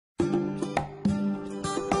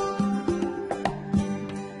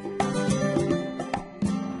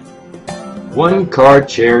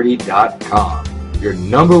OneCarCharity.com, your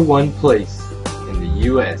 #1 place in the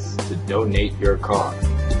U.S. to donate your car.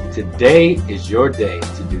 Today is your day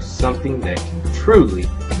to do something that can truly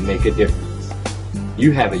make a difference.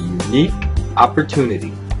 You have a unique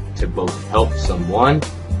opportunity to both help someone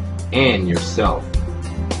and yourself.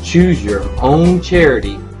 Choose your own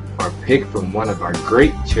charity or pick from one of our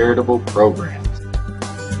great charitable programs.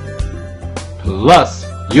 Plus,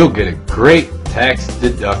 you'll get a great tax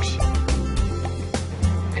deduction.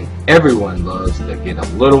 And everyone loves to get a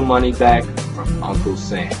little money back from Uncle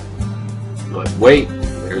Sam. But wait,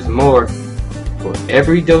 there's more. For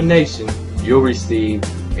every donation, you'll receive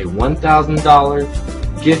a $1,000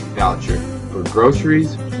 gift voucher for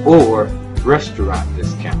groceries or restaurant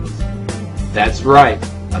discounts. That's right,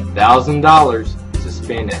 $1,000 to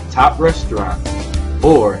spend at top restaurants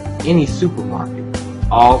or any supermarket,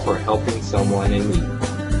 all for helping someone in need.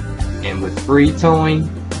 And with free towing,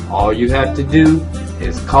 all you have to do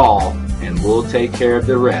is call and we'll take care of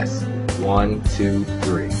the rest. 1, 2,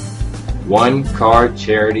 3.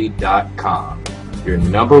 OneCarCharity.com, your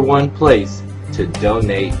 #1 place to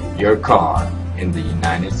donate your car in the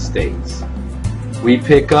United States. We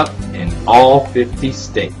pick up in all 50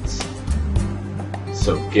 states.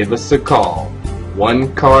 So give us a call,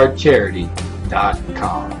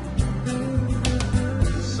 OneCarCharity.com.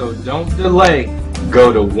 So don't delay.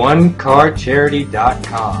 Go to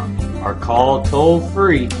OneCarCharity.com or call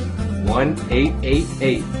toll-free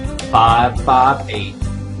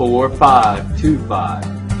 1-888-558-4525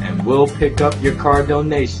 and we'll pick up your car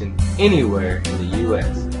donation anywhere in the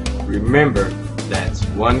U.S. Remember, that's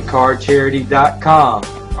OneCarCharity.com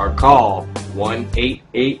or call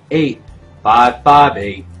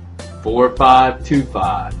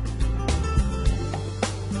 1-888-558-4525.